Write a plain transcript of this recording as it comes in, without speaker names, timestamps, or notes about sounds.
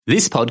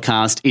This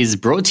podcast is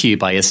brought to you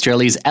by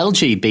Australia's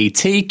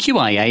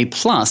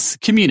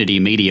LGBTQIA+ community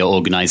media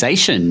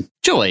organisation,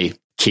 Joy.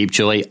 Keep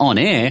Joy on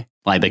air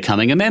by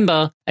becoming a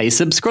member, a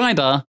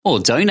subscriber, or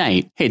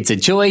donate. Head to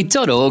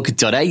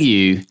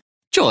joy.org.au.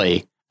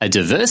 Joy, a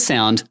diverse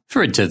sound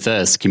for a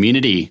diverse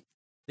community.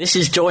 This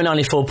is Joy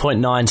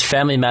 94.9's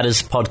Family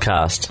Matters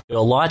podcast,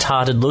 your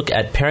light-hearted look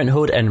at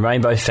parenthood and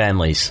rainbow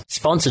families,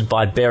 sponsored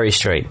by Berry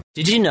Street.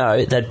 Did you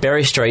know that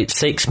Berry Street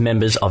seeks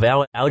members of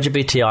our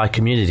LGBTI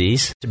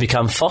communities to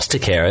become foster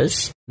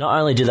carers? Not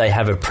only do they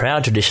have a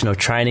proud tradition of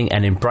training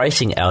and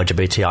embracing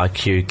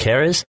LGBTIQ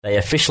carers, they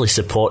officially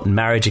support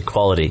marriage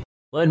equality.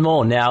 Learn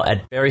more now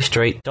at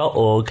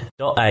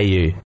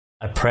berrystreet.org.au,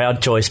 a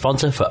proud Joy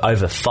sponsor for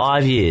over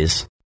 5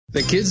 years.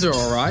 The kids are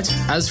all right.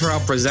 As for our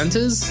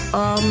presenters,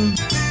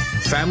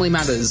 Family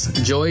Matters,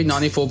 Joy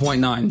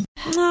 94.9.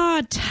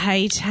 Oh,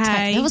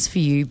 Tay-Tay. That was for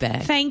you,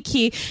 Beck. Thank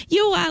you.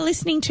 You are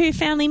listening to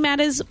Family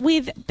Matters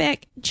with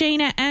Beck,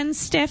 Gina and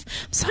Steph.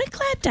 I'm so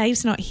glad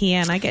Dave's not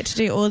here and I get to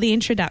do all the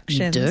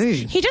introductions. You do.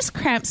 He just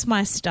cramps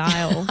my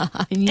style.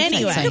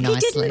 Anyway. So Look, he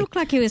didn't look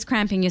like he was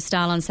cramping your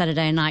style on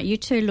Saturday night. You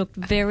two looked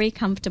very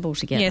comfortable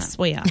together. Yes,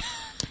 we are.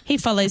 He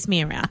follows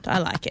me around. I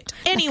like it.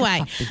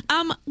 Anyway,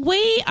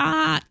 we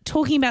are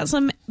talking about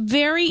some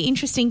very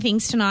interesting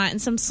things tonight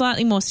and some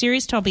slightly more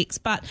serious topics.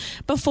 But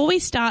before we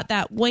start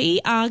that,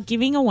 we are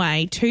giving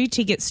away 2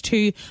 tickets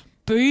to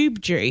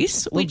Boob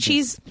Juice, which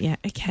is... Yeah,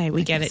 okay,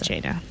 we get it,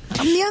 Gina.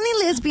 I'm the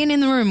only lesbian in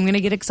the room. I'm going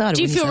to get excited.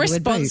 Do you feel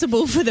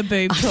responsible for the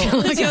boob talk?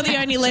 Because you're the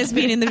only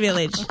lesbian in the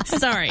village.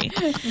 Sorry.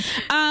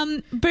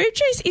 Boob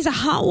Juice is a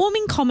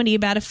heartwarming comedy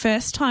about a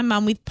first-time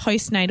mum with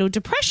postnatal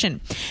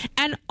depression.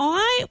 And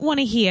I want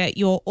to hear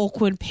your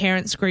awkward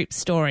parents group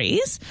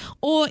stories,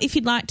 or if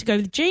you'd like to go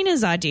with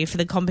Gina's idea for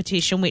the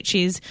competition, which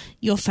is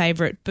your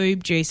favourite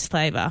Boob Juice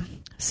flavour.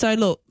 So,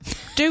 look,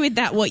 do with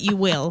that what you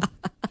will.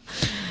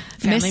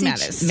 Family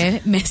Matters.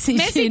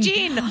 Message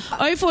in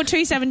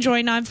 0427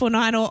 Joy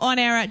 949 or on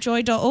air at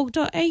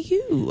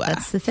joy.org.au.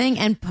 That's the thing.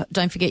 And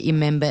don't forget your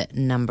member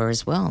number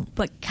as well.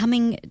 But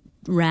coming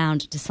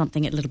round to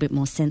something a little bit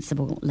more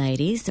sensible,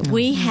 ladies,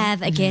 we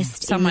have a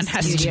guest in the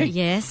studio.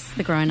 Yes,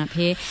 the grown-up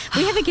here.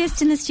 We have a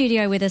guest in the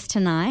studio with us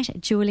tonight.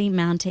 Julie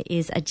Mounter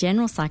is a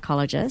general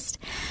psychologist.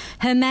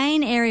 Her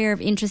main area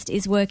of interest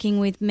is working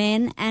with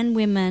men and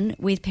women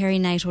with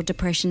perinatal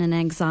depression and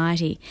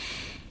anxiety.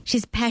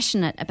 She's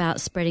passionate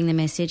about spreading the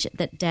message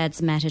that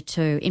dads matter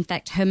too. In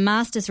fact, her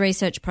master's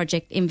research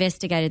project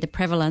investigated the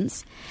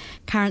prevalence,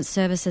 current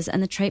services and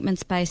the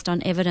treatments based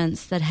on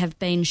evidence that have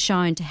been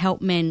shown to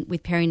help men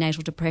with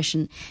perinatal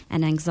depression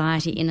and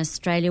anxiety in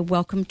Australia.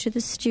 Welcome to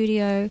the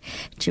studio,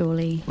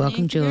 Julie. Welcome,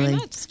 Thank you Julie. very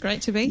much. It's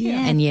great to be here.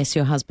 Yeah. And yes,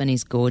 your husband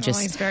is gorgeous.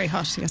 Oh, he's very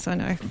hot. Yes, I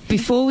know.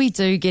 Before we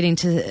do get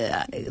into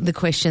the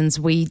questions,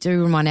 we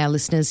do remind our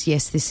listeners,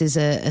 yes, this is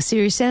a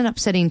serious and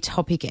upsetting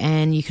topic,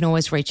 and you can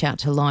always reach out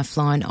to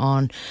Lifeline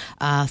on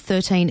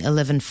 13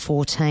 11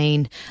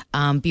 14,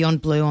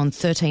 Beyond Blue on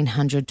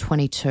 1300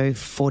 22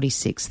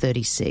 46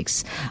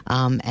 36.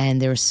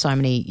 And there are so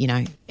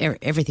many,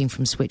 everything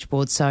from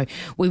switchboards. So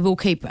we will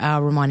keep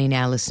reminding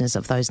our listeners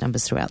of those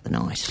numbers throughout the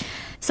night.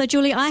 So,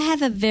 Julie, I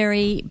have a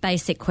very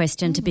basic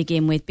question to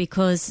begin with,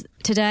 because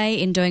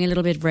today, in doing a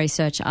little bit of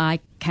research, I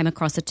came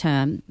across a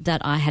term that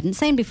I hadn't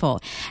seen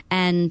before,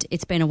 and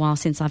it's been a while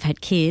since I've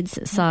had kids.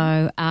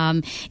 So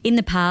in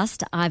the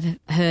past, I've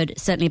heard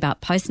certainly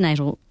about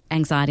postnatal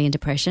anxiety and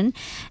depression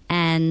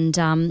and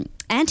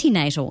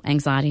antenatal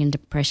anxiety and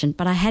depression,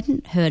 but I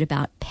hadn't heard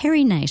about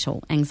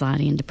perinatal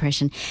anxiety and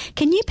depression.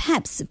 Can you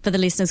perhaps, for the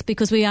listeners,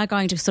 because we are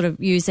going to sort of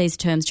use these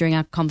terms during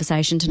our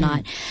conversation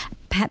tonight,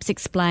 perhaps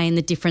explain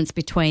the difference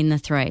between the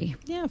three?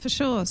 Yeah, for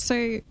sure.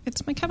 So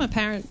it's become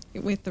apparent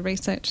with the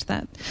research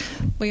that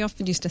we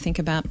often used to think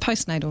about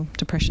postnatal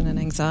depression and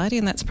anxiety,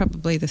 and that's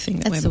probably the thing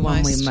that that's the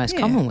one we're most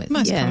common with.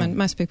 Common.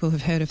 Most people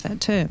have heard of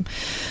that term.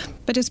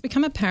 But it's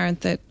become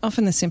apparent that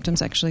often the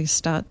symptoms actually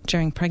start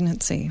during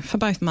pregnancy for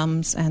both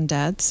mums and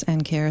dads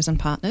and carers and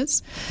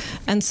partners.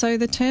 And so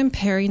the term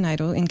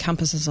perinatal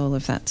encompasses all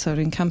of that. So it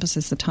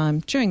encompasses the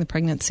time during the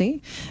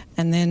pregnancy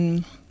and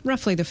then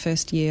roughly the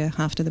first year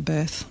after the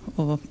birth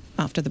or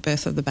after the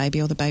birth of the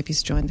baby or the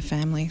baby's joined the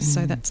family.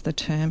 So that's the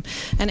term.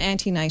 And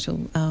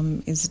antenatal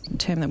is a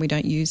term that we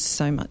don't use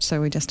so much, so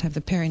we just have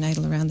the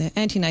perinatal around there.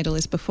 Antenatal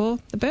is before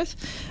the birth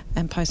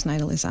and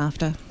postnatal is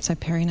after. So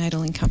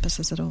perinatal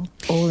encompasses it all.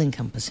 All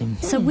encompassing.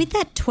 So with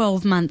that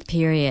 12-month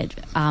period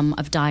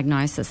of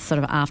diagnosis sort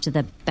of after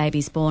the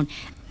baby's born,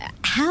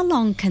 how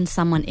long can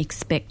someone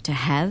expect to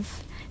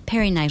have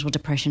perinatal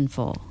depression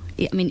for?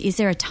 I mean, is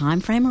there a time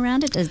frame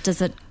around it?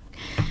 Does it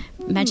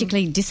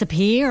magically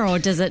disappear, or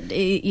does it,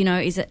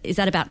 is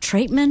that about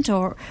treatment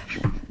or?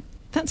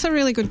 That's a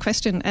really good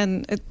question,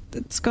 and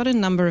it's got a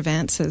number of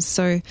answers.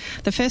 So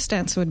the first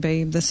answer would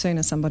be the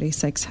sooner somebody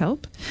seeks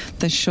help,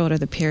 the shorter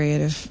the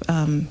period of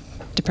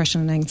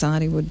depression and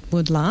anxiety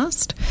would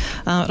last.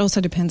 It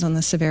also depends on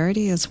the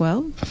severity as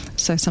well.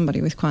 So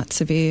somebody with quite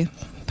severe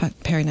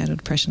perinatal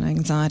depression and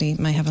anxiety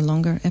may have a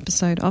longer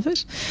episode of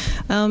it.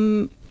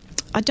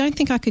 I don't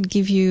think I could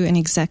give you an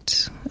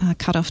exact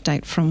cut-off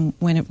date from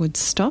when it would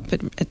stop.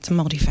 It's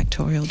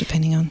multifactorial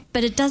depending on...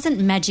 But it doesn't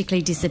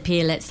magically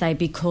disappear, let's say,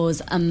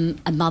 because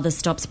a mother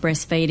stops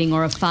breastfeeding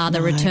or a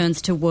father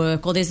returns to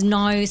work, or there's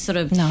no sort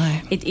of... No.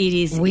 It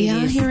is... We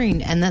are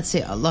hearing, and that's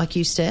it, like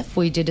you, Steph,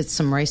 we did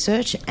some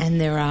research, and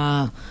there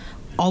are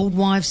old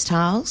wives'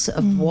 tales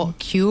of what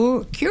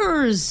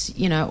cures,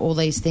 all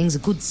these things, a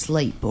good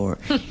sleep or,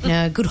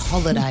 a good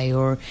holiday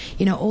or,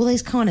 all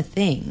these kind of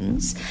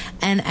things.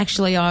 And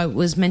actually I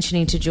was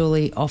mentioning to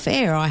Julie off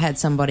air, I had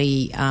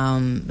somebody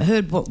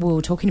heard what we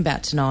were talking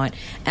about tonight,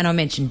 and I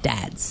mentioned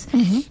dads.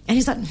 And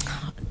he's like...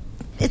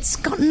 It's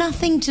got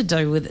nothing to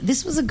do with it.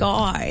 This was a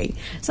guy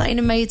saying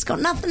to me, it's got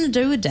nothing to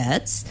do with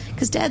dads,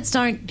 because dads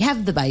don't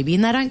have the baby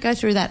and they don't go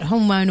through that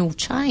hormonal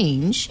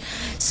change.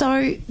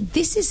 So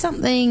this is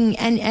something,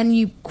 and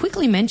you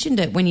quickly mentioned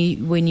it when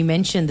you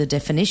mentioned the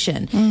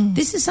definition.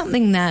 This is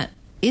something that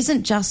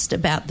isn't just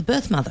about the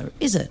birth mother,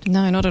 is it?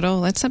 No, not at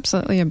all. It's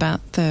absolutely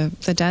about the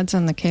dads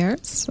and the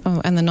carers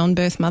and the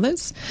non-birth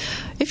mothers.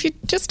 If you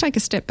just take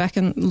a step back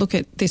and look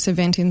at this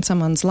event in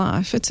someone's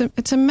life, it's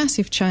a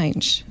massive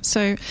change.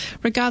 So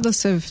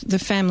regardless of the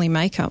family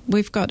makeup,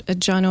 we've got a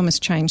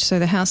ginormous change. So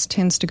the house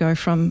tends to go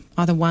from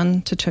either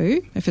 1 to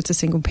 2, if it's a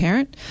single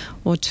parent,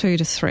 or 2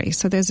 to 3.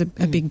 So there's a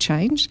big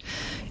change.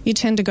 You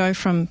tend to go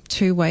from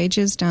 2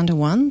 wages down to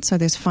 1, so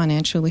there's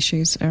financial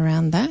issues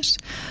around that.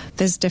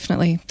 There's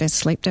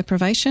sleep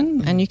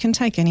deprivation, and you can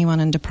take anyone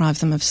and deprive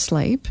them of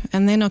sleep,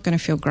 and they're not going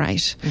to feel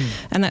great.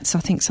 And that's, I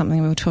think, something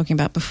we were talking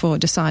about before,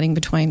 deciding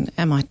between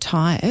am I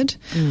tired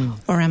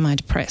or am I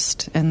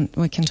depressed? And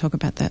we can talk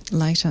about that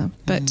later.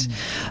 But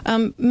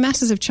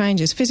masses of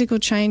changes, physical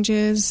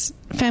changes,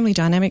 family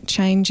dynamic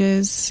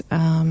changes.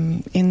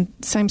 In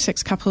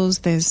same-sex couples,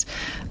 there's...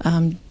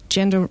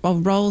 gender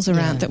roles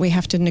around that we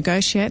have to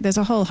negotiate. There's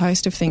a whole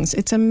host of things.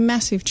 It's a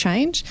massive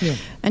change.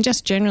 And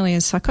just generally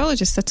as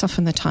psychologists, that's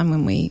often the time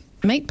when we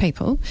meet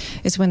people,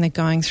 is when they're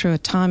going through a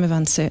time of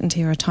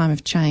uncertainty or a time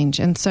of change.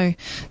 And so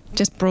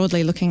just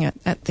broadly looking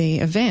at the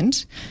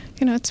event,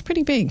 it's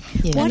pretty big.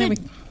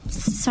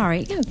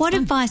 What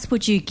advice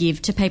would you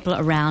give to people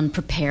around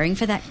preparing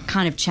for that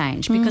kind of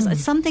change? Because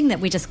it's something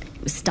that we just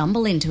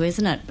stumble into,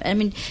 isn't it? I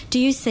mean, do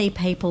you see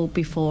people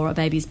before a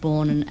baby's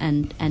born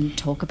and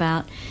talk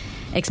about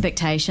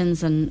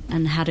expectations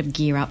and how to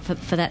gear up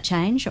for that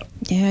change?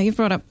 Yeah, you've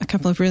brought up a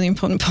couple of really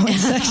important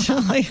points,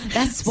 actually.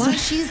 That's why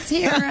she's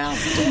here.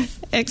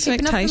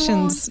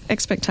 Expectations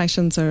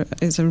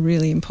is a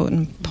really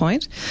important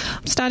point.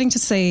 I'm starting to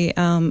see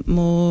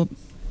more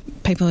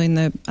people in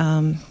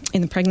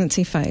the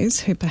pregnancy phase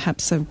who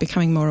perhaps are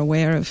becoming more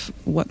aware of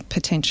what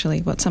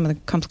some of the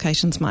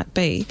complications might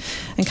be,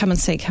 and come and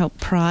seek help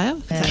prior.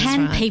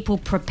 Can people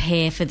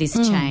prepare for this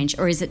change,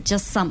 or is it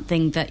just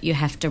something that you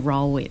have to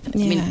roll with?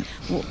 Yeah. I mean,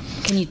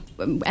 can you?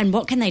 And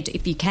what can they do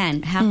if you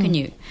can? How can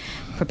you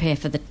prepare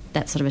for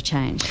that sort of a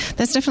change?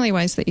 There's definitely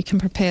ways that you can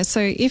prepare.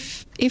 So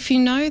if you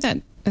know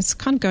that. It's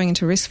kind of going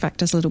into risk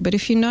factors a little bit.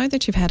 If you know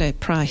that you've had a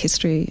prior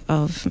history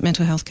of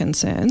mental health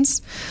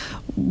concerns,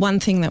 one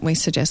thing that we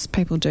suggest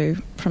people do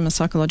from a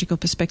psychological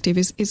perspective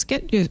is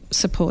get your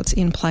supports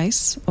in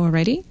place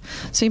already.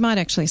 So you might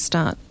actually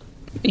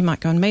you might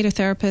go and meet a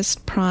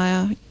therapist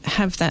prior,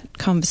 have that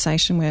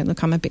conversation where,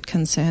 look, I'm a bit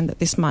concerned that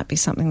this might be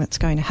something that's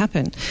going to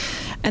happen.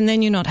 And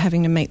then you're not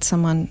having to meet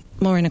someone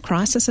more in a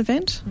crisis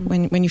event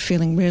when you're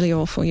feeling really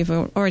awful. You've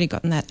already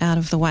gotten that out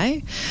of the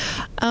way.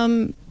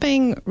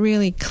 Being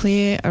really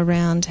clear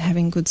around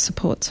having good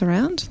supports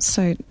around.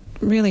 So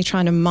really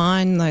trying to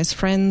mine those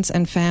friends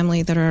and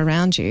family that are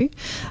around you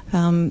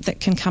that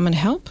can come and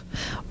help.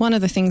 One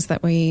of the things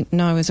that we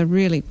know is a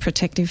really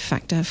protective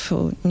factor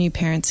for new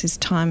parents is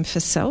time for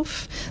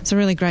self. It's a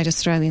really great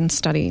Australian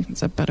study.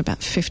 It's about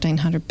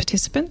 1,500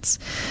 participants,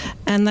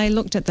 and they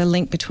looked at the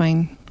link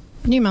between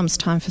new mum's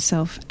time for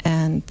self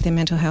and their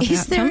mental health outcomes.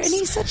 Is there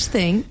any such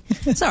thing?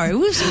 Sorry,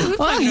 we've spoken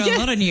to a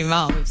lot of new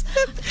mums.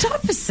 Time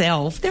for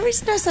self, there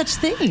is no such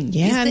thing.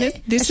 Yeah, is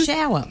there a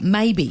shower?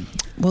 Maybe.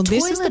 Well,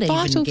 this is the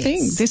vital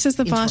thing. This is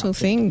the vital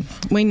thing.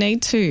 We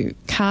need to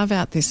carve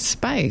out this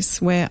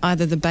space where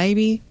either the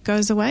baby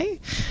goes away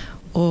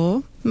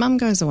or mum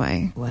goes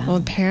away or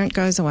the parent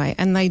goes away,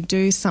 and they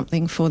do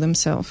something for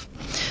themselves.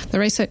 The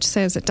research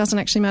says it doesn't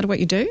actually matter what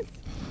you do,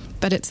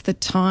 but it's the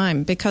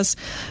time, because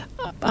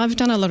I've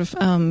done a lot of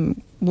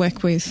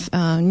work with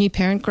new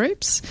parent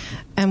groups,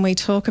 and we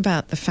talk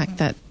about the fact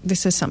that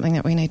this is something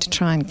that we need to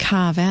try and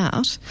carve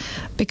out,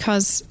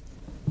 because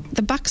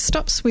the buck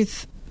stops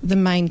with the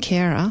main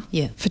carer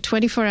for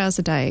 24 hours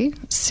a day,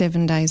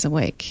 7 days a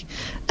week.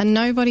 And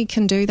nobody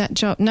can do that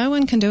job. No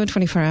one can do a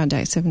 24-hour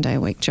day,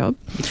 7-day-a-week job.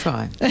 You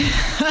try.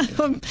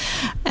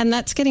 And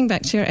that's getting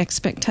back to your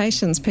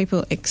expectations.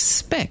 People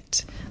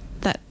expect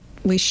that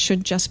we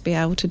should just be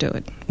able to do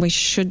it. We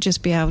should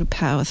just be able to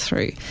power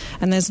through.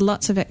 And there's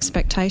lots of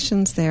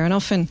expectations there. And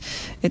often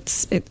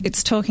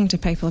it's talking to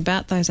people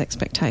about those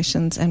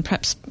expectations and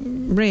perhaps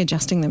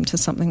readjusting them to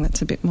something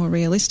that's a bit more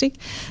realistic,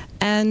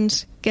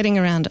 and getting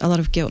around a lot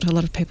of guilt. A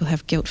lot of people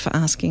have guilt for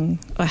asking,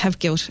 or have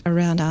guilt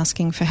around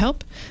asking for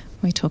help.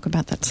 we talk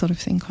about that sort of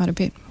thing quite a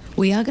bit.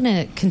 We are going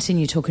to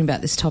continue talking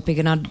about this topic,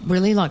 and I'd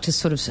really like to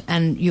sort of,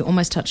 and you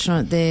almost touched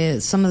on it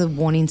there, some of the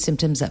warning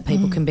symptoms that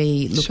people can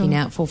be looking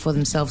out for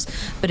themselves.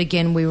 But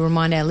again, we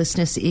remind our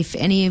listeners, if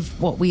any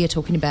of what we are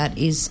talking about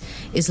is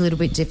a little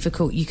bit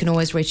difficult, you can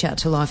always reach out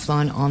to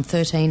Lifeline on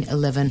 13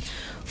 11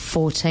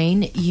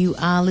 14. You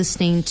are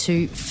listening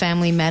to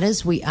Family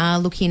Matters. We are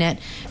looking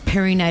at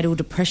perinatal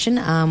depression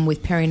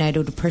with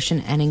Perinatal Depression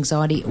and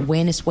Anxiety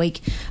Awareness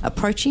Week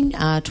approaching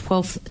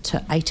 12th to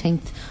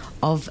 18th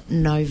of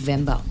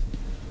November.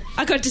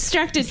 I got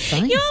distracted.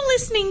 You're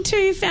listening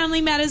to Family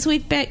Matters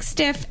with Beck,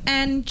 Steph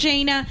and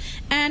Gina,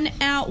 and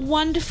our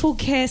wonderful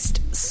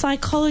guest,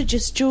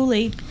 psychologist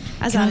Julie,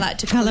 as I like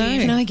to call you.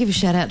 Can I give a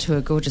shout out to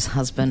her gorgeous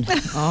husband?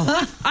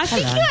 I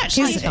think you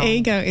actually... His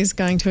ego is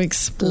going to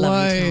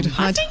explode.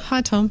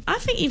 Hi, Tom. I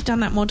think you've done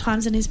that more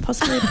times than is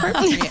possibly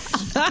appropriate.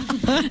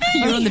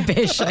 You're on the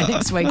Bear Show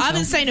next week, Tom. I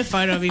haven't seen a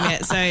photo of him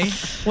yet, so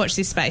watch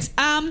this space.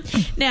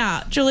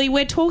 Now, Julie,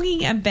 we're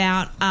talking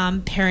about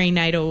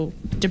perinatal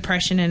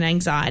depression and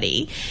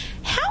anxiety.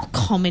 How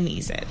common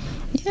is it?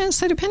 Yeah,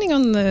 so depending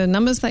on the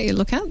numbers that you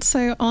look at,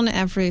 so on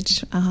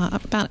average,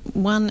 about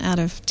 1 out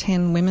of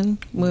 10 women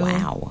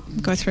will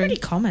go through pretty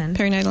common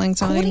perinatal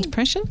anxiety and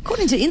depression.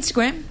 According to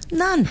Instagram,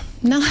 none.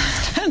 No,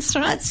 that's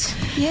right.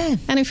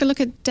 And if you look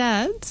at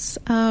dads,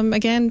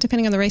 again,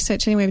 depending on the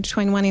research, anywhere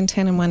between 1 in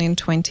 10 and 1 in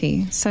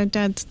 20. So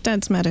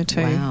dads matter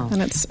too. Wow.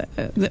 And it's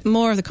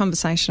more of the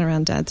conversation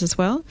around dads as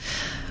well.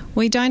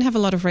 We don't have a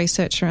lot of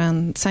research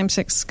around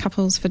same-sex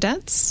couples for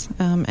dads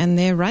and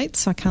their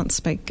rates. I can't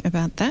speak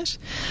about that.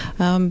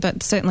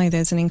 But certainly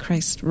there's an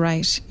increased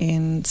rate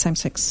in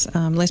same-sex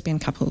lesbian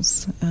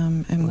couples.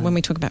 And when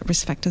we talk about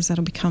risk factors,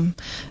 that'll become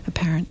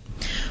apparent.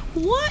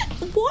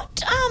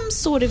 What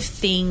sort of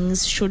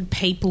things should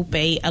people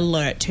be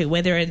alert to,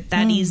 whether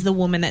that is the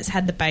woman that's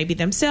had the baby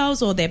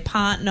themselves or their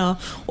partner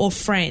or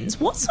friends?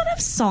 What sort of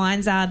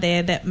signs are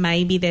there that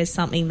maybe there's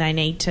something they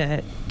need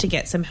to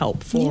get some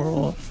help for?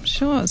 Or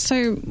Sure.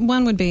 So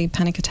one would be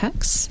panic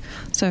attacks.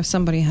 So if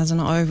somebody has an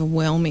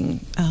overwhelming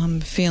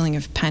feeling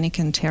of panic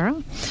and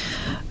terror,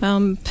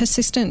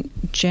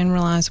 persistent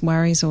generalised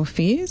worries or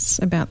fears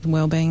about the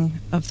well-being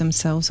of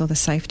themselves or the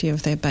safety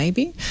of their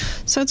baby.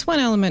 So it's one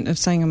element of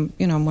saying,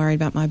 I'm worried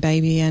about my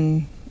baby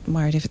and I'm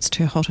worried if it's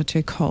too hot or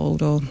too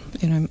cold, or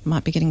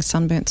might be getting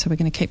sunburnt, so we're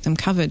going to keep them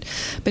covered.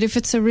 But if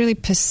it's a really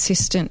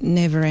persistent,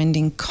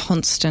 never-ending,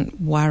 constant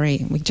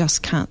worry, we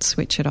just can't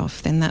switch it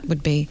off, then that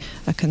would be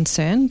a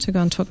concern to go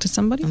and talk to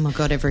somebody. Oh my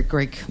God, every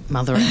Greek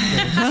mother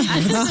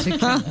out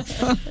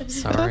there.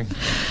 Sorry.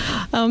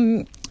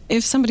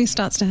 If somebody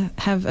starts to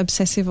have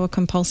obsessive or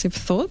compulsive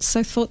thoughts,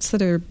 so thoughts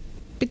that are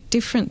bit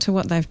different to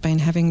what they've been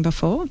having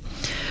before.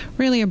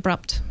 Really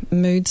abrupt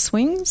mood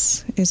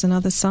swings is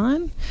another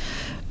sign.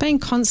 Being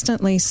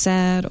constantly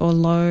sad or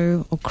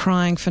low or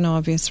crying for no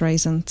obvious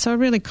reason. So a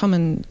really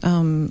common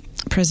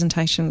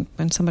presentation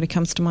when somebody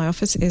comes to my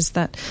office is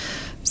that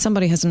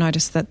somebody has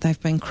noticed that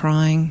they've been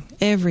crying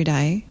every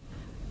day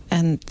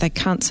and they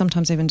can't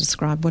sometimes even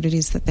describe what it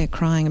is that they're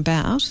crying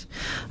about,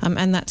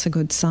 and that's a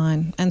good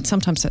sign. And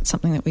sometimes that's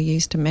something that we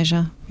use to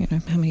measure,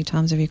 how many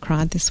times have you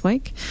cried this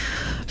week?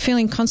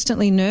 Feeling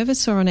constantly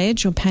nervous or on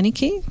edge or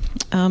panicky,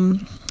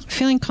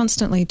 feeling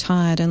constantly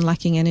tired and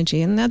lacking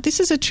energy. And now this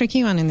is a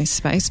tricky one in this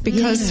space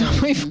because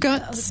we've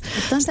got...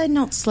 Don't they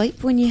not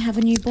sleep when you have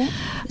a newborn?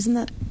 Isn't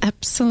that...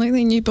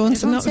 Absolutely,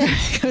 newborns are not very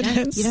good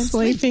at you don't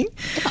sleeping.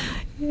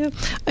 Yeah.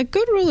 A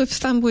good rule of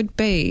thumb would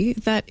be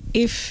that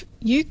if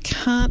you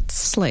can't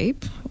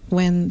sleep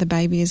when the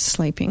baby is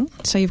sleeping,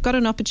 so you've got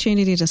an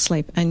opportunity to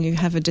sleep and you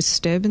have a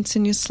disturbance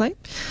in your sleep,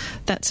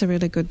 that's a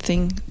really good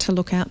thing to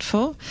look out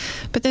for.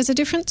 But there's a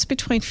difference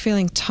between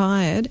feeling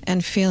tired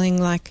and feeling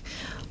like,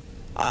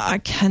 I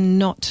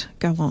cannot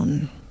go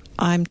on.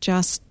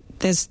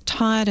 There's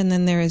tired and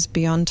then there is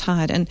beyond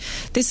tired. And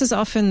this is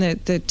often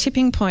the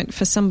tipping point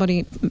for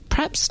somebody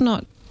perhaps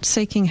not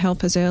seeking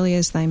help as early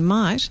as they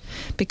might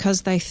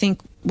because they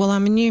think, well,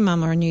 I'm a new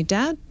mum or a new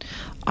dad,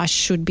 I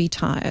should be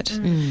tired.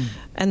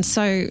 And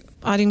so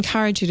I'd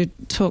encourage you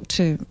to talk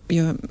to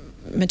your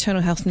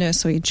maternal health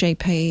nurse or your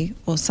GP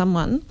or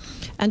someone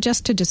and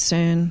just to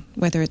discern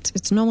whether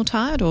it's normal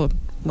tired or,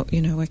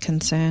 we're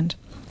concerned.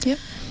 Yep.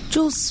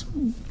 Jules,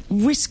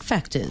 risk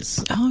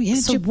factors. Oh, yeah.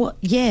 So what?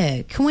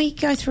 Yeah. Can we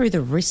go through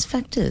the risk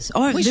factors?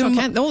 We sure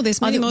can.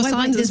 There's many more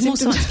signs. There's more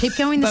signs. Keep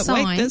going the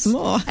signs. Wait, there's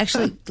more.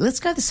 Actually,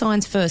 let's go the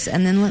signs first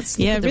and then let's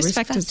look at the risk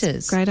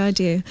factors. Great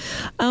idea.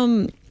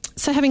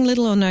 So having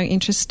little or no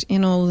interest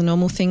in all the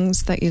normal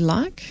things that you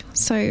like.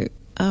 So...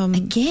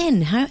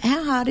 Again, how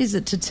hard is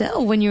it to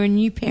tell when you're a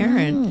new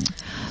parent?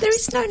 There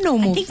is no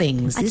normal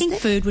things. I think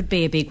food would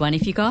be a big one.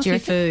 If you go off your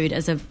food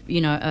as a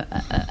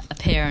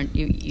parent,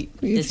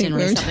 there's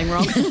generally something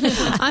wrong.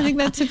 I think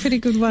that's a pretty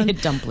good one.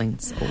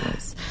 Dumplings,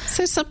 always.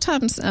 So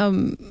sometimes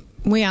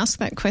we ask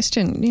that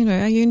question,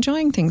 are you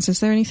enjoying things? Is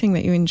there anything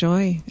that you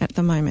enjoy at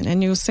the moment?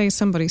 And you'll see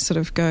somebody sort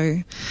of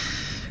go...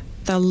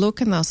 they'll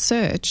look and they'll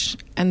search,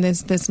 and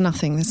there's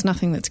nothing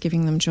that's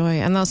giving them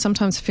joy, and they'll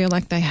sometimes feel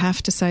like they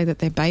have to say that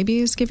their baby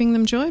is giving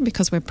them joy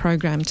because we're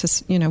programmed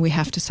to, we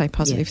have to say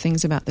positive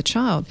things about the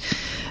child.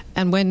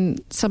 And when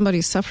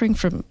somebody's suffering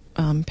from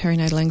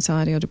perinatal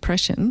anxiety or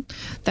depression,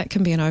 that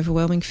can be an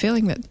overwhelming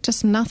feeling that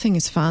just nothing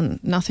is fun,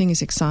 nothing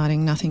is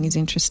exciting, nothing is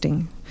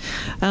interesting.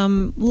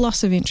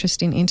 Loss of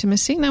interest in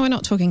intimacy. Now, we're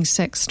not talking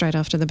sex straight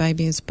after the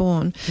baby is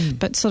born,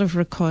 but sort of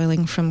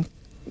recoiling from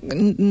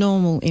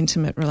normal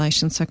intimate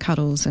relations, so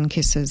cuddles and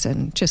kisses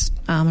and just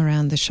arm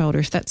around the shoulder,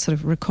 if that's sort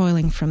of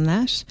recoiling from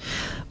that.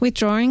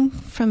 Withdrawing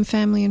from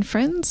family and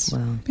friends,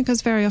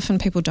 because very often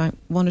people don't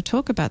want to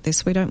talk about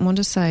this. We don't want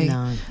to say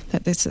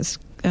that this is,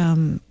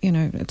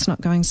 it's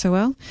not going so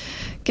well.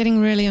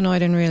 Getting really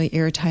annoyed and really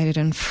irritated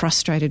and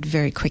frustrated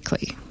very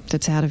quickly.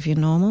 That's out of your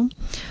normal.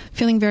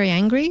 Feeling very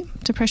angry.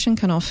 Depression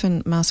can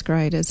often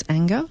masquerade as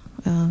anger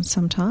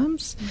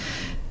sometimes.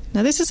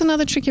 Now, this is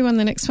another tricky one,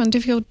 the next one,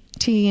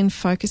 difficulty in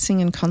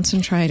focusing and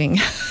concentrating.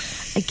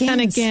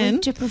 Again,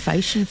 sleep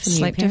deprivation for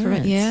new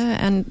parents.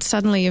 And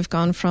suddenly you've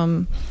gone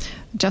from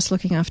just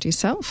looking after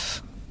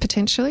yourself,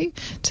 potentially,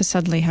 to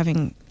suddenly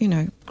having,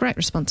 great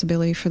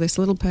responsibility for this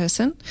little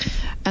person.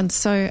 And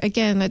so,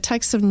 again, it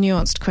takes some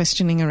nuanced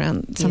questioning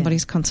around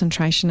somebody's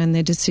concentration and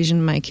their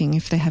decision-making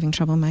if they're having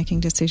trouble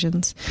making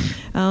decisions.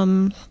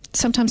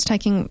 Sometimes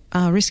taking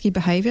risky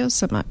behaviours,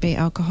 so it might be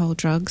alcohol,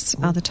 drugs,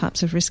 other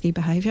types of risky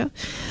behaviour.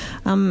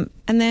 And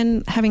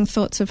then having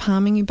thoughts of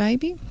harming your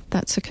baby,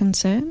 that's a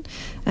concern,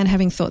 and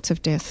having thoughts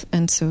of death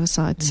and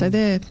suicide. So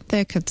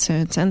they're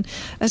concerns. And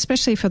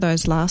especially for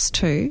those last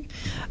two,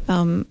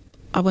 I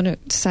want to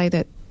say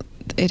that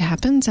it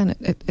happens and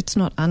it's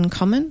not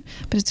uncommon,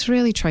 but it's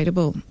really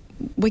treatable.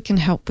 We can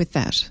help with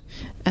that.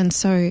 And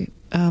so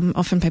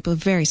often people are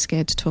very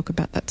scared to talk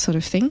about that sort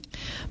of thing,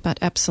 but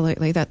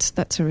absolutely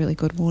that's a really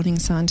good warning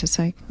sign to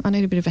say, I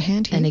need a bit of a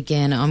hand here. And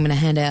again, I'm going to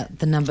hand out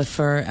the number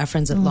for our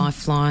friends at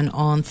Lifeline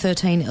on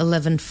 13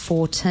 11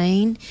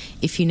 14.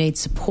 If you need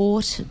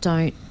support,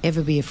 don't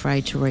ever be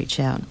afraid to reach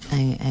out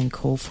and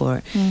call for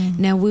it.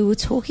 Now, we were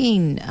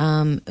talking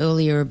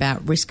earlier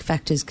about risk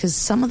factors, because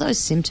some of those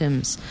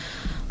symptoms,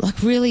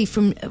 like really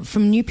from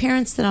new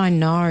parents that I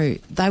know,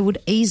 they would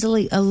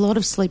easily, a lot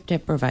of sleep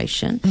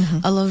deprivation,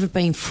 a lot of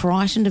being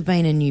frightened of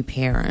being a new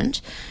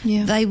parent,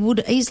 they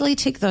would easily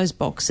tick those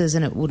boxes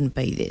and it wouldn't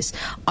be this.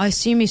 I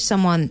assume if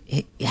someone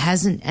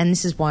hasn't, and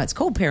this is why it's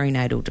called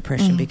perinatal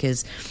depression,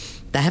 because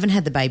they haven't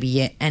had the baby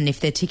yet, and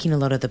if they're ticking a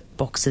lot of the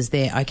boxes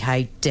there,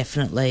 okay,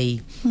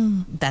 definitely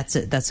that's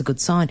a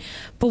good sign.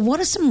 But what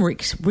are some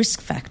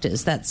risk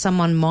factors that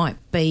someone might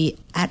be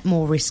at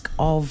more risk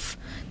of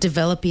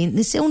developing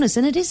this illness?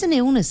 And it is an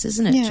illness,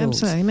 isn't it, Yeah,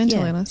 Jules? absolutely.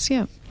 Mental illness,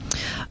 yeah.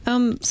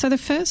 So the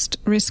first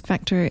risk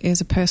factor is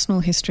a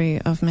personal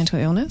history of mental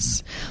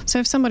illness. So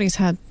if somebody's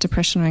had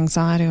depression or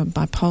anxiety or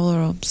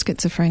bipolar or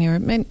schizophrenia or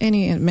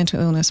any mental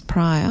illness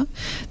prior,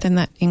 then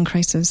that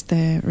increases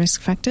their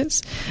risk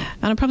factors.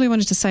 And I probably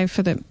wanted to say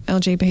for the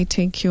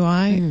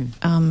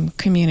LGBTQI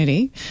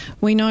community,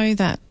 we know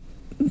that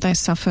they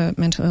suffer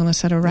mental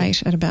illness at a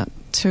rate at about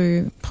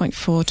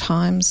 2.4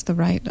 times the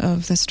rate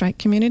of the straight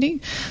community.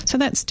 So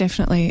that's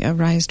definitely a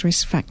raised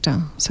risk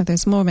factor. So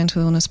there's more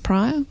mental illness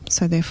prior,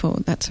 so therefore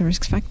that's a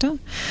risk factor.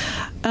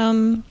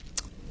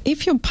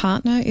 If your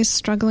partner is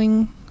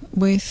struggling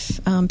with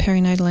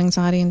perinatal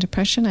anxiety and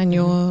depression and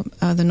you're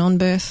the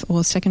non-birth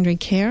or secondary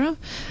carer,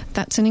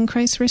 that's an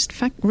increased risk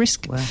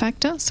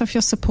factor. So if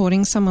you're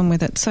supporting someone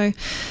with it. So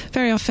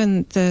very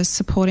often the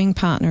supporting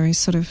partner is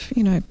sort of,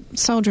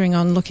 soldiering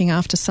on looking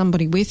after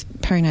somebody with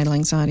perinatal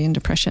anxiety and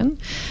depression,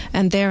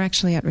 and they're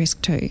actually at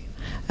risk too.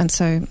 And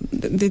so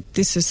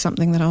this is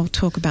something that I'll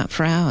talk about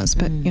for hours,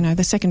 but,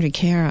 the secondary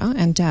carer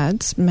and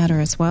dads matter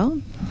as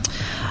well.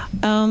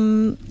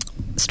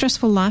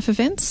 Stressful life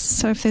events.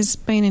 So if there's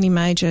been any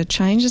major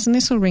changes, and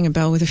this will ring a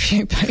bell with a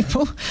few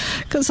people,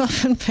 because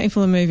often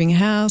people are moving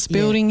house,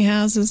 building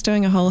houses,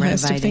 doing a whole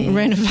host of things,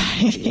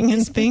 renovating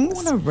and things.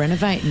 People want to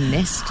renovate and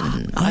nest.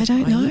 And I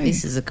don't know.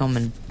 This is a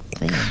common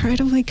thing.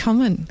 Incredibly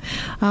common.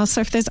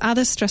 So if there's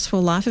other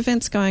stressful life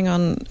events going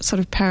on sort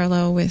of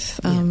parallel with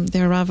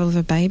the arrival of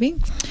a baby,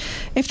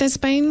 if there's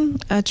been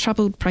a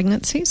troubled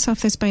pregnancy, so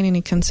if there's been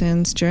any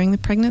concerns during the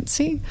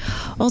pregnancy,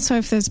 also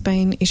if there's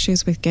been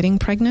issues with getting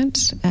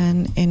pregnant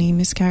and any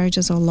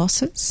miscarriages or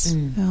losses,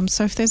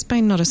 so if there's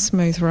been not a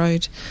smooth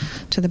road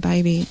to the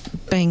baby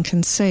being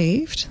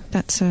conceived,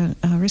 that's a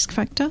risk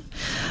factor.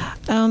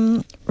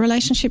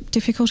 Relationship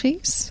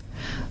difficulties.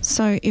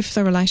 So if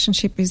the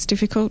relationship is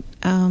difficult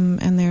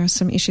and there are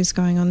some issues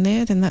going on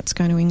there, then that's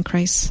going to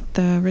increase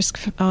the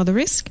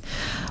risk.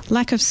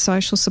 Lack of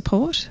social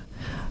support.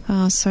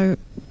 So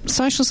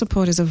social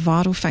support is a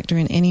vital factor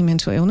in any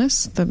mental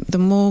illness. The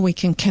more we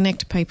can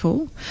connect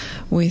people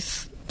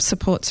with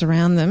supports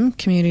around them,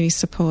 community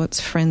supports,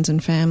 friends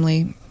and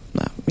family,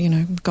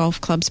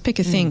 golf clubs, pick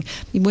a thing.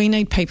 We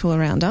need people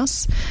around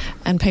us,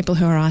 and people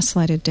who are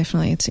isolated,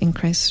 definitely it's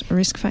increased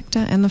risk factor.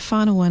 And the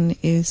final one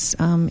is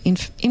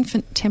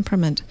infant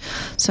temperament.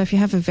 So if you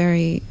have if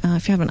you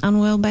have an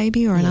unwell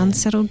baby or an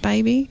unsettled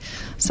baby,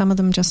 some of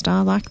them just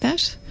are like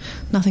that.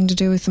 Nothing to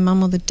do with the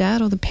mum or the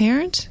dad or the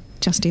parent.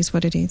 Just is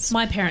what it is.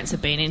 My parents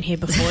have been in here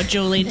before.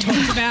 Julie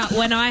talked about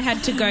when I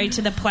had to go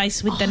to the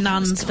place with the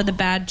nuns for the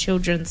bad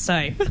children.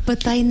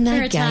 But they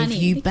gave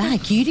you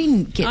back. You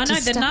didn't get to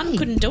stay. The nun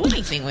couldn't do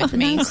anything with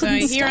me, so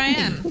here I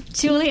am.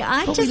 Julie,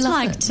 I'd just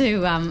like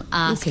to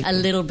ask a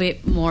little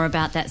bit more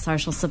about that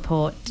social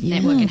support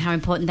network and how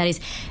important that is.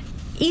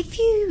 If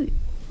you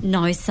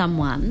know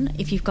someone,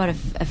 if you've got a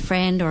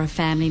friend or a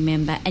family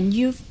member and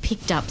you've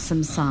picked up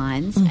some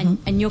signs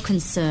and you're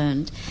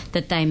concerned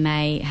that they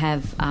may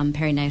have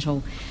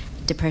perinatal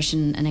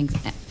depression and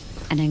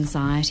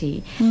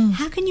anxiety,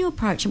 how can you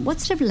approach them? What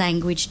sort of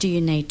language do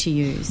you need to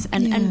use?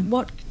 And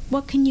what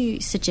can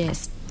you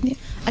suggest? Yeah.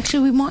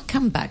 Actually, we might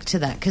come back to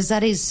that because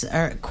that is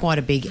quite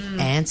a big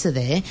answer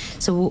there.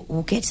 So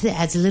we'll get to the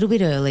ads a little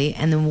bit early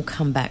and then we'll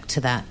come back to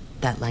that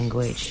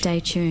language. Stay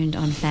tuned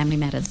on Family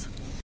Matters.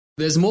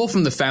 There's more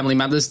from the Family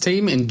Matters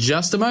team in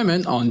just a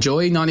moment on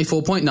Joy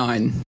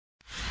 94.9.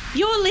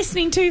 You're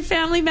listening to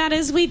Family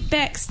Matters with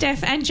Beck,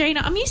 Steph and Gina.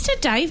 I'm used to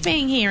Dave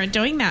being here and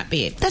doing that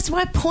bit. That's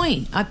why I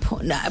point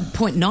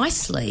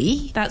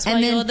nicely. That's why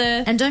you're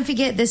the... And don't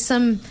forget there's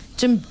some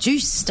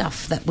juice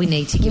stuff that we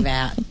need to give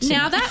out.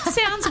 Now, that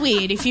sounds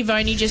weird if you've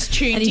only just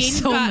tuned and in. You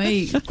saw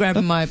me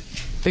grabbing my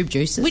boob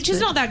juices. Which is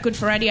not that good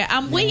for radio.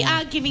 We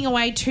are giving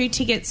away 2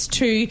 tickets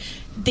to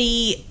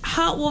the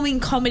heartwarming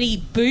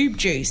comedy Boob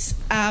Juice,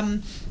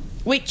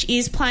 which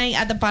is playing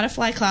at the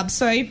Butterfly Club.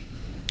 So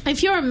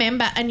if you're a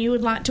member and you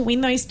would like to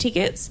win those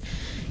tickets,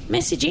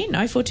 message in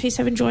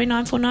 0427 Joy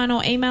 949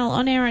 or email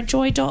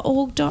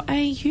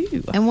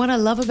onair@joy.org.au. And what I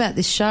love about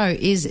this show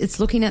is it's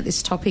looking at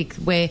this topic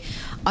where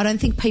I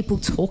don't think people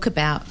talk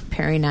about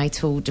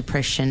perinatal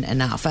depression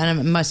enough.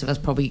 And most of us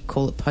probably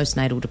call it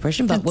postnatal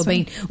depression, but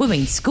we've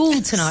been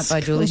schooled tonight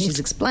by Julie. She's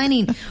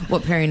explaining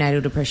what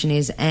perinatal depression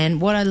is.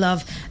 And what I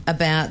love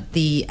about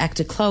the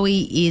actor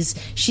Chloe is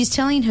she's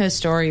telling her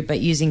story but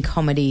using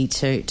comedy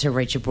to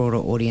reach a broader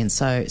audience.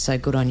 So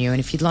good on you. And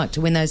if you'd like to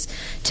win those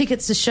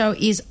tickets, the show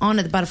is on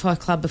at the Butterfly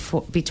Club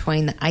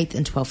between the 8th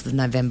and 12th of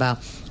November.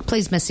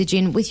 Please message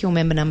in with your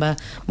member number.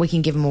 We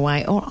can give them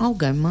away, or I'll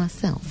go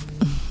myself.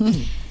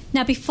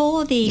 Now,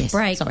 before the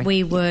break,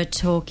 we were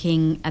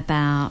talking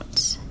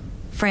about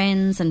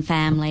friends and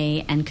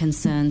family and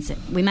concerns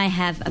we may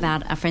have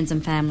about our friends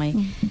and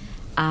family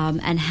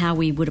and how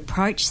we would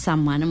approach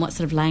someone and what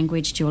sort of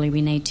language, Julie,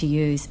 we need to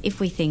use if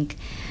we think,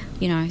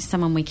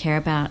 someone we care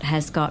about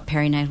has got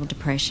perinatal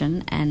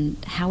depression and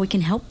how we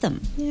can help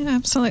them. Yeah,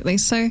 absolutely.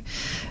 So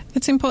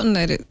it's important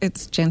that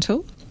it's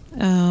gentle.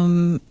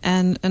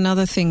 And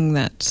another thing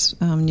that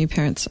new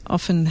parents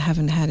often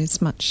haven't had is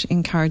much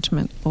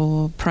encouragement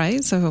or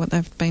praise over what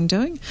they've been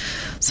doing.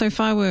 So if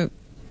I were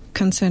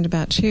concerned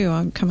about you,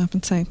 I'd come up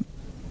and say,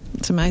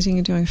 it's amazing,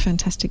 you're doing a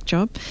fantastic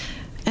job,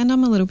 and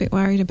I'm a little bit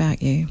worried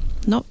about you.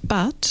 Not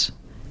but,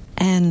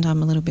 and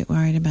I'm a little bit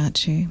worried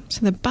about you.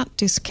 So the but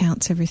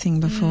discounts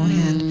everything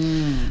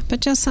beforehand.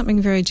 But just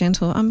something very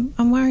gentle.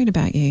 I'm worried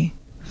about you.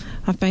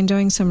 I've been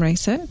doing some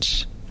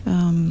research.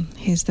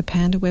 Here's the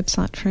PANDA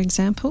website, for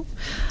example.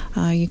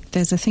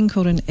 There's a thing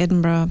called an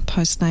Edinburgh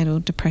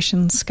Postnatal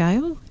Depression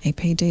Scale,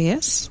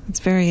 EPDS. It's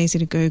very easy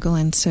to Google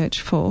and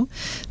search for.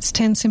 It's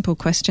 10 simple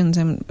questions,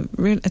 and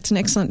it's an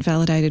excellent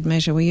validated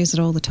measure. We use it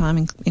all the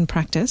time in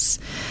practice.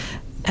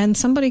 And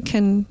somebody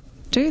can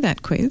do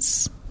that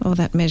quiz or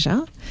that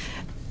measure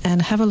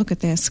and have a look at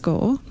their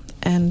score,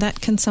 and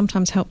that can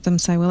sometimes help them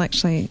say, well,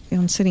 actually,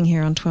 I'm sitting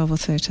here on 12 or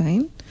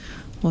 13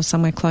 or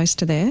somewhere close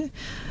to there.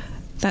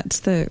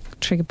 That's the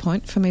trigger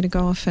point for me to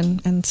go off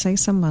and see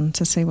someone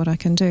to see what I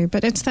can do.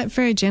 But it's that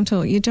very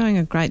gentle, you're doing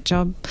a great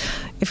job.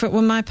 If it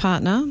were my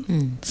partner,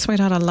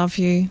 sweetheart, I love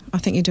you. I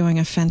think you're doing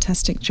a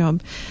fantastic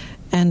job,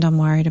 and I'm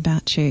worried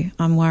about you.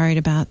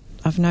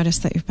 I've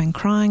noticed that you've been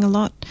crying a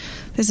lot.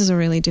 This is a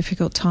really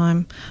difficult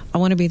time. I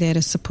want to be there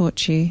to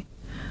support you.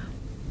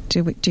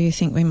 Do you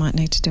think we might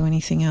need to do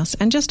anything else?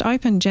 And just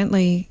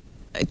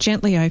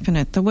gently open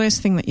it. The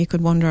worst thing that you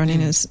could wander on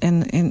in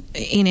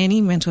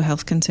any mental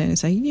health concern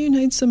is say, you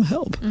need some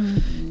help.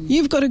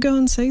 You've got to go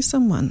and see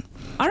someone.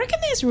 I reckon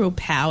there's real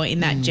power in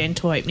that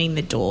gentle opening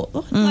the door.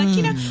 I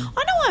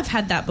know I've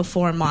had that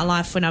before in my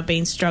life when I've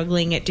been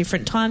struggling at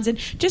different times, and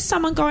just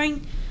someone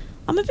going,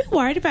 I'm a bit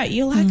worried about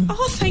you. Like,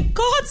 oh, thank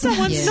God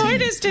someone's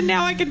noticed and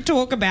now I can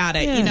talk about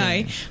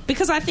it,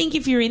 Because I think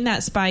if you're in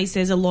that space,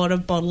 there's a lot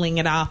of bottling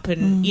it up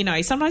and,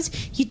 sometimes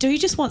you do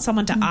just want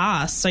someone to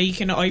ask so you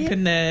can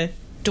open the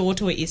door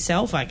to it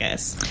yourself, I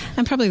guess.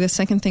 And probably the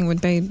second thing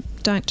would be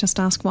don't just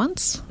ask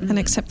once and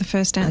accept the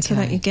first answer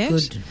that you get.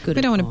 Good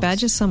we don't want to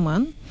badger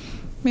someone.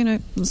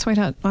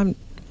 Sweetheart,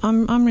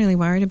 I'm really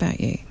worried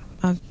about you.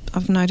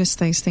 I've noticed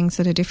these things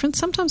that are different.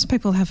 Sometimes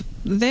people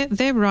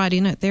they're right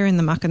in it, they're in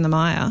the muck and the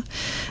mire,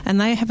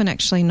 and they haven't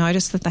actually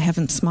noticed that they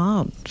haven't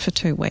smiled for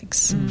 2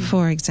 weeks,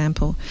 for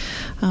example.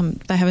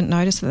 They haven't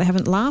noticed that they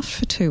haven't laughed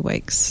for 2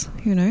 weeks,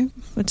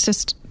 It's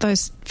just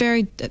those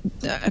very,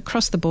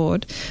 across the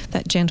board,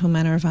 that gentle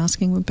manner of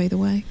asking would be the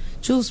way.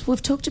 Jules,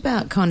 we've talked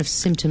about kind of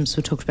symptoms,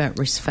 we've talked about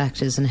risk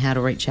factors and how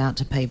to reach out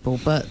to people,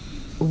 but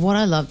what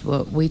I loved,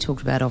 what we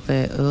talked about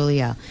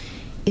earlier,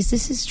 is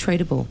this is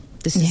treatable.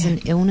 This is an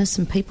illness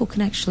and people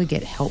can actually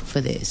get help for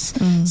this.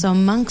 So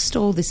amongst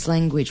all this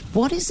language,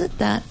 what is it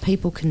that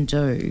people can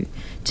do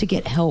to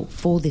get help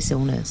for this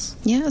illness?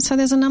 Yeah, so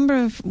there's a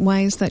number of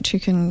ways that you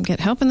can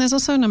get help, and there's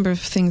also a number of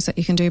things that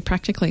you can do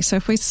practically. So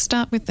if we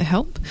start with the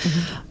help,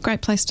 a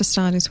great place to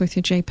start is with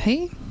your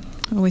GP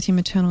or with your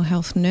maternal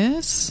health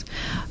nurse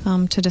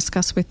to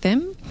discuss with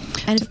them.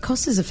 And of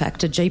course there's a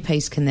factor,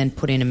 GPs can then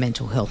put in a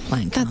mental health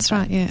plan, can't That's they?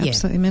 right, yeah,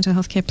 absolutely, mental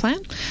health care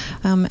plan.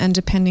 And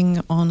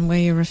depending on where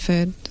you're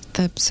referred,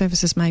 the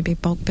services may be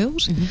bulk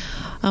billed.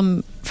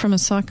 From a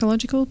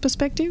psychological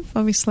perspective,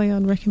 obviously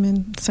I'd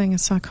recommend seeing a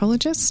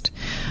psychologist.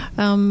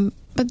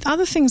 But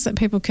other things that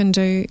people can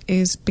do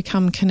is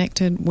become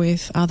connected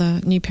with other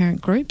new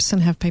parent groups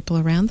and have people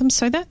around them.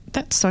 So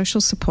that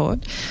social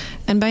support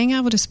and being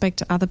able to speak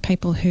to other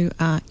people who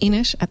are in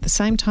it at the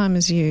same time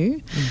as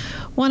you.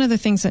 One of the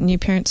things that new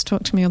parents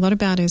talk to me a lot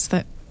about is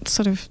that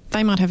sort of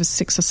they might have a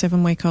 6 or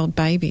 7 week old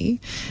baby,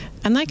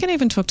 and they can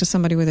even talk to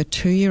somebody with a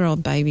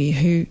 2-year-old baby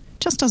who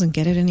just doesn't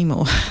get it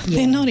anymore.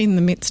 They're not in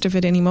the midst of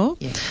it anymore.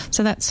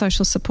 So that's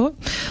social support.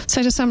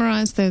 So to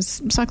summarise,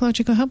 there's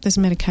psychological help, there's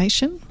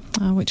medication,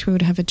 which we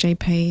would have a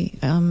GP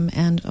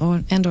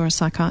and or a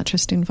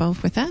psychiatrist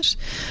involved with that,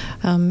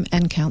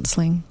 and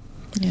counselling.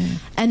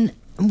 And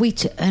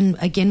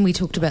again, we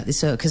talked about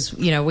this because,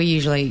 we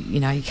usually,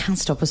 you can't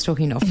stop us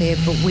talking off air,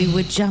 but we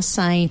were just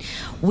saying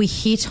we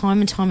hear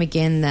time and time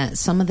again that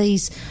some of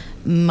these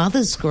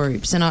mothers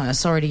groups, and I'm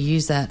sorry to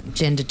use that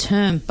gender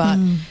term, but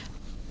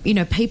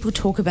people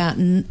talk about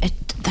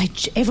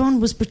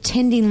everyone was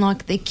pretending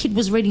like their kid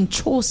was reading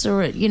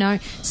Chaucer at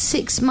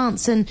 6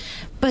 months,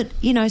 but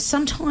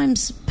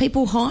sometimes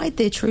people hide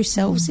their true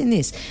selves in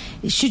this.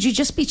 Should you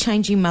just be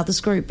changing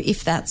mothers group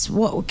if that's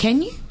what?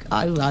 Can you?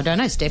 I don't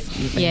know,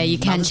 Steph. Yeah, you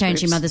can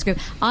change your mother's group.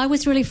 I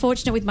was really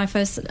fortunate with my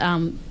first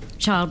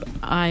child.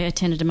 I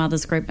attended a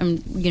mother's group,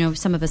 and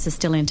some of us are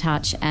still in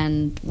touch,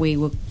 and we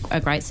were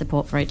a great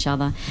support for each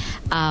other.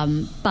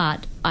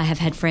 But I have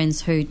had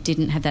friends who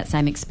didn't have that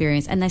same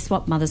experience, and they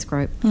swapped mother's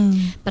group.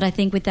 But I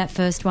think with that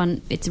first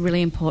one, it's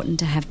really important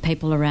to have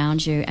people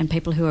around you and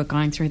people who are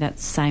going through that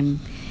same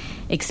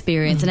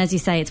experience. And as you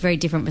say, it's very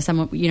different for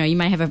someone. You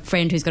may have a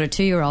friend who's got a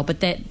 2-year-old,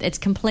 but it's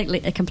a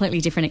completely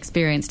different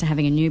experience to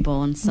having a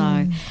newborn.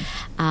 So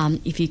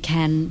if you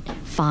can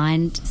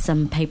find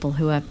some people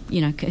who are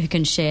who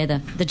can share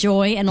the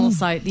joy and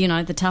also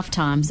the tough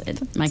times,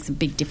 it makes a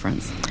big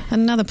difference.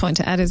 Another point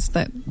to add is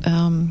that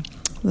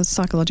the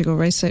psychological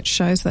research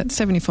shows that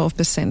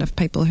 74% of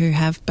people who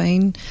have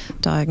been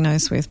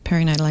diagnosed with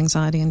perinatal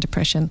anxiety and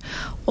depression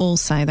all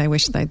say they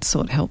wish they'd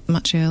sought help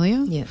much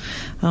earlier.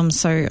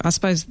 So I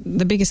suppose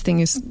the biggest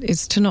thing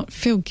is to not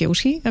feel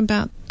guilty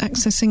about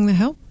accessing the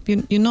help.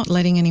 You're not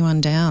letting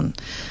anyone down.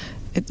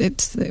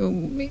 It's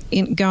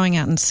in going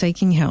out and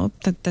seeking help.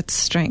 That's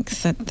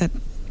strength. That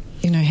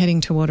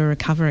heading toward a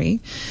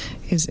recovery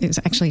is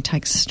actually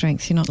takes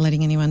strength. You're not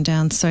letting anyone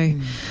down. So,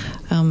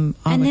 and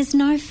there's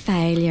no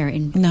failure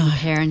in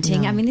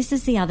parenting. No. I mean, this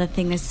is the other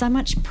thing. There's so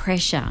much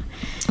pressure.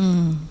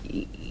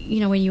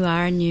 When you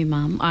are a new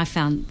mum, I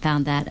found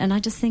that, and I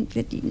just think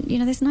that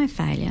there's no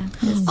failure.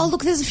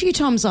 Look, there's a few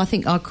times I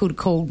think I could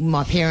call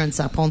my parents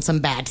up on some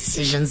bad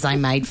decisions they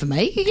made for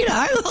me.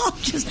 I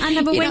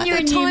know, but when you're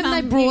a new mum,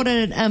 they brought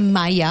a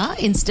mayor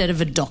instead of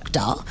a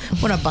doctor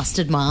when I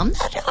busted mum,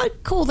 I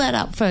call that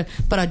up for.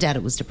 But I doubt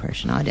it was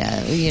depression. I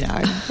doubt,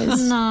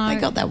 no, they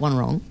got that one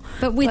wrong.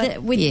 But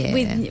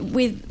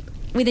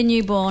with a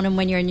newborn, and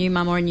when you're a new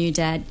mum or a new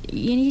dad,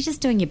 you're just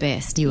doing your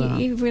best.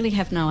 You really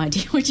have no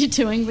idea what you're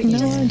doing, but you're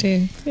just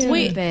doing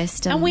your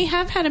best. And we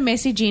have had a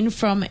message in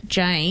from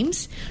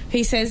James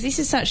who says, this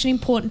is such an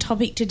important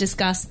topic to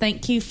discuss.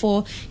 Thank you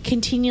for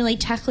continually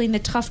tackling the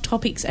tough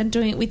topics and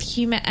doing it with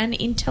humour and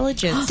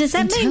intelligence. Does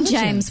that mean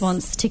James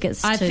wants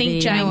tickets I to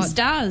think James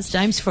does.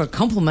 James for a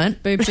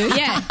compliment. Boob juice.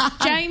 Yeah,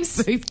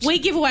 James, we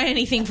give away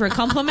anything for a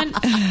compliment.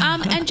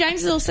 And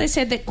James has also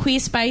said that Queer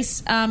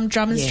Space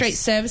Drummond Street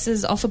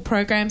Services offer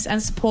programs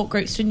and support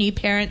groups for new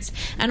parents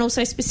and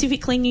also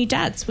specifically new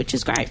dads, which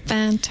is great.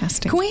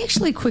 Fantastic. Can we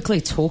actually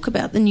quickly talk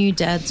about the new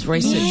dads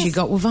research you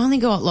got? We've only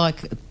got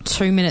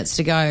 2 minutes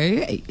to go.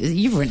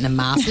 You've written a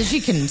master's.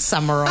 You can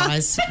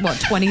summarise,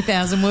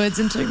 20,000 words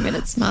in 2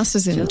 minutes?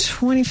 Master's in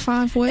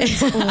 25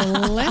 words or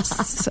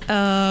less.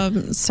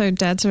 So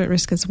dads are at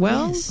risk as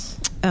well. Yes.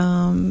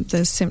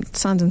 The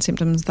signs and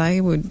symptoms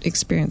they would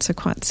experience are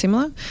quite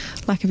similar.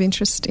 Lack of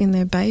interest in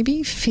their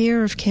baby,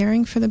 fear of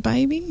caring for the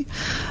baby,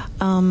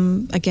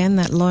 again,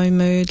 that low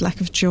mood,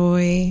 lack of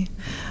joy,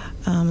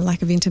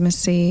 lack of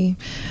intimacy.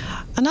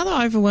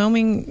 Another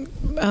overwhelming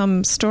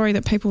story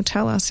that people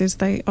tell us is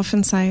they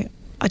often say,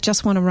 I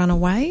just want to run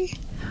away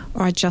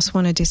or I just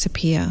want to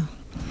disappear.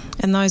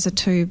 And those are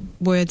two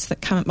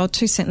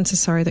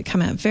sentences that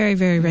come out very,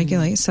 very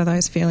regularly. So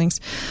those feelings.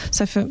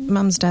 So for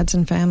mums, dads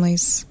and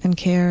families and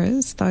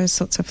carers, those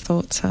sorts of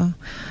thoughts are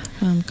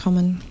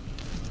common.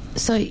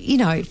 So,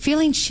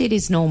 feeling shit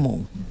is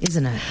normal,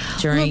 isn't it?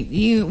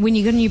 When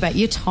you got a new baby,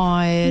 you're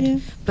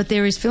tired, but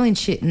there is feeling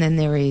shit and then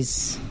there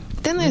is...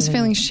 Then there's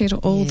feeling shit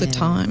all the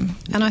time.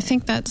 And I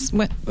think that's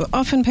what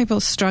often people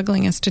are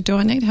struggling as to, do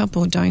I need help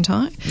or don't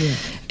I? Yeah.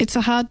 It's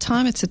a hard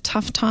time, it's a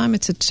tough time,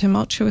 it's a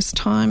tumultuous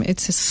time,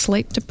 it's a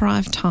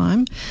sleep-deprived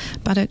time,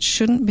 but it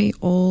shouldn't be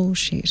all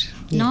shit.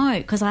 Yeah. No,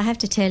 because I have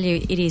to tell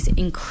you, it is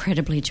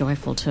incredibly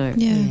joyful too.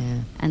 Yeah.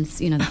 And,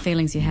 the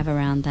feelings you have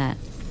around that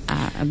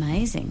are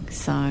amazing.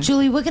 So,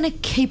 Julie, we're going to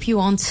keep you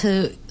on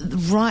to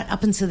right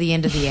up until the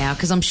end of the hour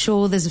because I'm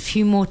sure there's a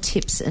few more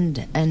tips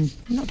and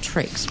not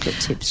tricks, but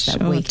tips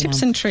that we can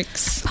tips and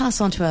tricks pass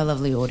on to our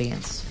lovely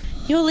audience.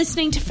 You're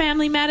listening to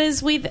Family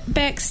Matters with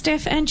Beck,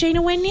 Steph and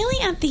Gina. We're nearly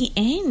at the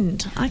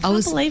end. I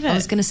can't believe it. I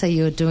was going to say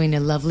you're doing a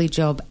lovely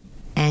job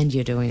and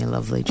you're doing a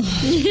lovely job.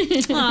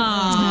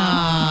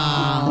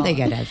 Aww. There you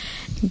go, Dave.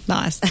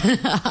 Nice.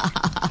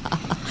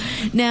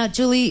 Now,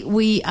 Julie,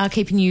 we are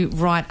keeping you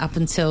right up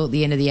until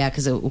the end of the hour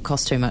because it will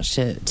cost too much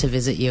to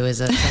visit you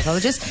as a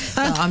psychologist.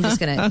 So I'm just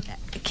going to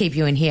keep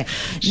you in here.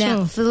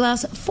 Now, for the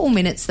last 4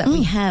 minutes that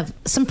we have,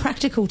 some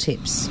practical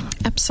tips.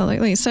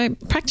 Absolutely. So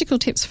practical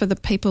tips for the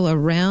people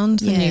around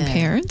the new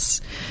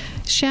parents.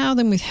 Shower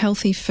them with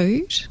healthy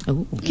food.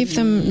 Ooh. Give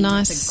them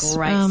nice... That's a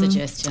great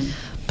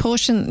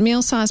suggestion.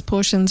 Meal-sized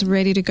portions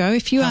ready to go.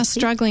 If you are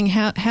struggling,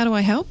 how do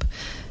I help?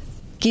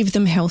 Give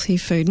them healthy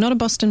food. Not a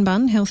Boston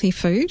bun, healthy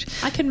food.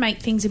 I can make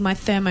things in my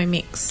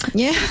Thermomix.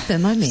 Yeah.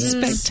 Thermomix.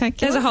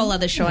 Spectacular. There's a whole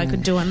other show I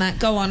could do on that.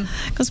 Go on.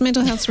 Because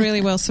mental health's really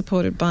well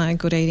supported by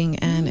good eating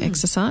and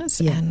exercise.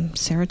 Yeah. And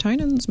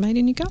serotonin's made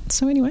in your gut.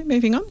 So anyway,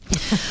 moving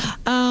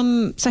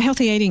on. So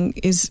healthy eating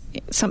is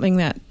something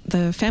that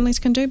the families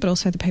can do, but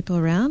also the people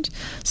around.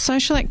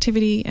 Social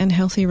activity and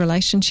healthy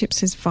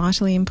relationships is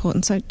vitally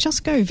important. So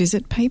just go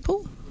visit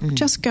people.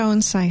 Just go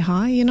and say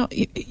hi.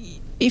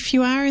 If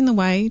you are in the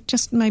way,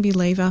 just maybe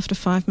leave after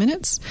 5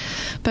 minutes.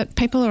 But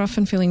people are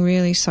often feeling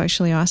really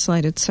socially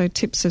isolated, so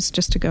tips is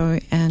just to go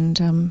and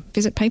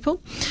visit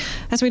people.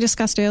 As we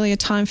discussed earlier,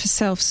 time for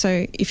self.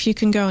 So if you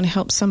can go and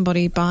help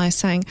somebody by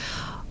saying,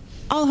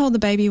 I'll hold the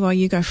baby while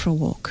you go for a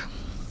walk.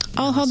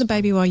 I'll hold the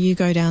baby while you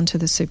go down to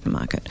the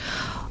supermarket.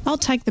 I'll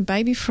take the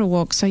baby for a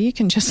walk so you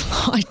can just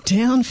lie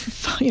down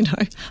for,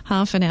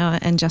 half an hour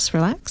and just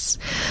relax.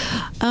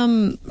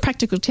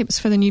 Practical tips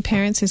for the new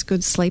parents is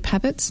good sleep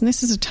habits. And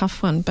this is a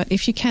tough one, but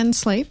if you can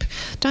sleep,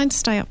 don't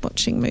stay up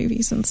watching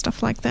movies and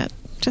stuff like that.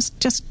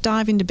 Just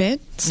dive into bed.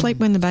 Sleep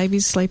when the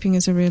baby's sleeping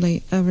is a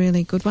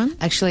really good one.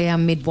 Actually, our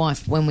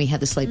midwife, when we had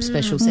the sleep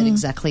special, said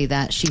exactly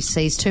that. She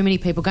sees too many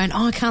people going,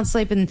 I can't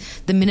sleep, and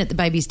the minute the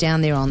baby's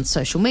down there on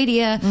social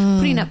media,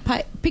 putting up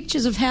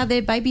pictures of how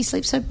their baby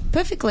sleeps so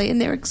perfectly and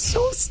they're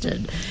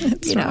exhausted.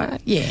 That's right.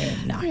 Yeah,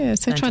 no. Yeah,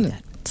 so trying to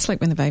sleep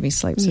when the baby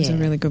sleeps is a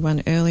really good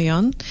one early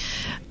on.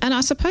 And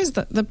I suppose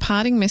that the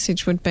parting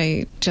message would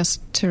be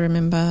just to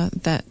remember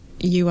that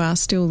you are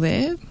still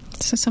there.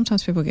 So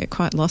sometimes people get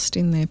quite lost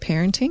in their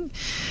parenting,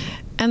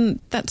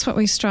 and that's what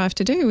we strive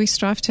to do. We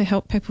strive to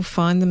help people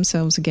find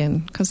themselves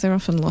again because they're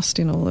often lost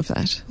in all of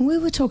that. We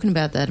were talking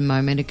about that a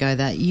moment ago,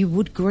 that you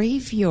would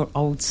grieve your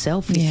old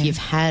self if you've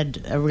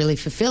had a really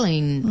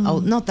fulfilling,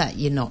 not that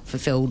you're not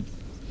fulfilled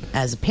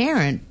as a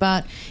parent,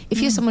 but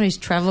if you're someone who's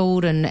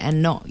travelled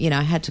and not,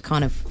 had to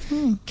kind of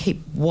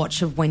keep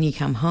watch of when you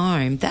come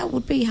home, that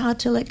would be hard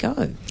to let go.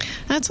 And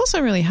it's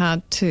also really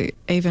hard to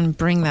even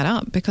bring that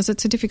up because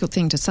it's a difficult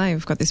thing to say.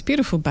 We've got this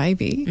beautiful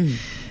baby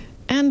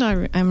and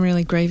I am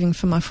really grieving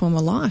for my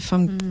former life.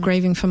 I'm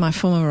grieving for my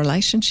former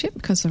relationship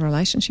because the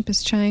relationship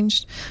has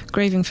changed,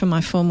 grieving for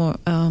my former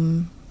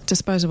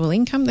disposable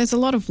income. There's a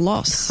lot of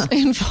loss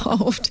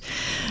involved,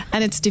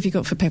 and it's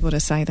difficult for people to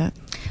say that.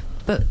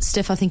 But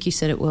Steph, I think you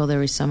said it well.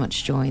 There is so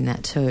much joy in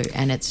that too,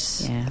 and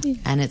it's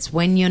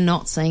when you're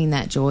not seeing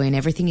that joy and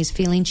everything is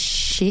feeling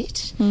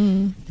shit.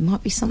 There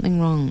might be something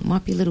wrong. It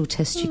might be a little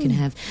test you can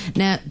have.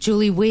 Now,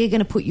 Julie, we're going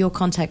to put your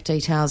contact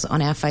details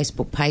on our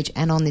Facebook page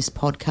and on this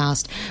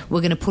podcast.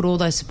 We're going to put all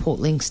those support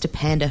links to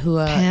Panda,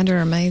 Panda are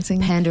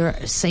amazing.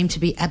 Panda seem to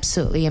be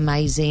absolutely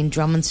amazing.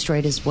 Drummond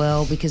Street as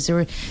well, because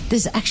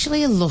there's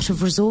actually a lot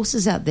of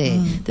resources out there.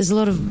 There's a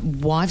lot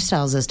of wives'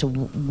 tales as to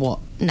what.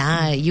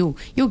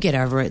 You'll get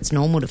over it. It's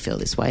normal to feel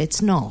this way.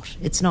 It's not.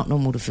 It's not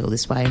normal to feel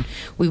this way. And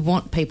we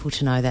want people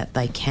to know that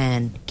they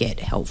can get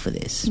help for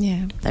this.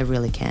 Yeah. They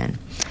really can.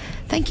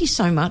 Thank you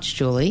so much,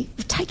 Julie.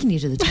 We've taken you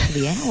to the top of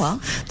the hour.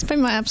 It's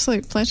been my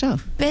absolute pleasure.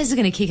 Bears are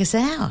going to kick us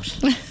out.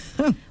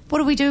 What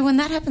do we do when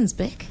that happens,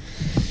 Beck?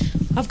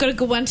 I've got a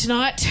good one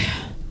tonight.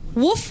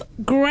 Woof,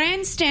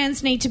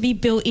 grandstands need to be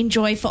built in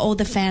Joy for all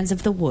the fans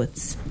of the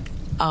woods.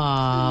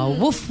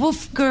 Woof,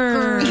 woof,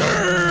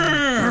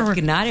 grrr.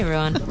 Good night,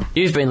 everyone.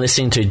 You've been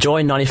listening to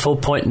Joy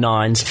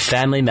 94.9's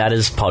Family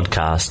Matters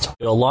podcast,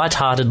 your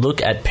light-hearted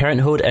look at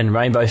parenthood and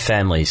rainbow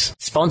families,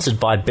 sponsored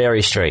by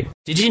Berry Street.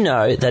 Did you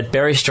know that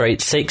Berry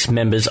Street seeks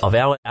members of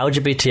our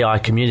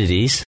LGBTI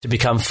communities to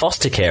become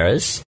foster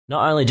carers?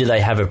 Not only do they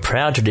have a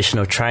proud tradition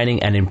of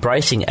training and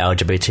embracing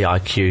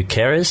LGBTIQ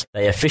carers,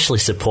 they officially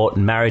support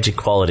marriage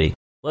equality.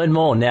 Learn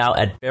more now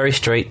at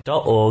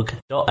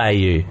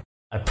berrystreet.org.au,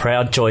 a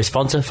proud Joy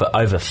sponsor for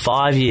over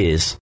 5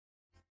 years.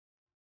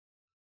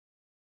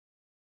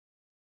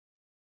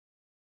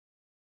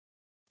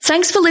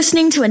 Thanks for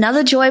listening to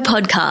another Joy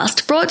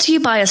podcast brought to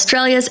you by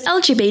Australia's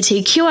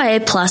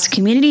LGBTQIA+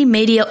 community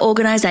media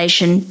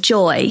organisation,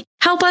 Joy.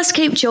 Help us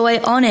keep Joy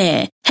on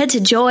air. Head to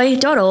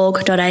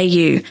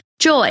joy.org.au.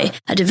 Joy,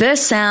 a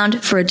diverse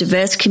sound for a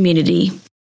diverse community.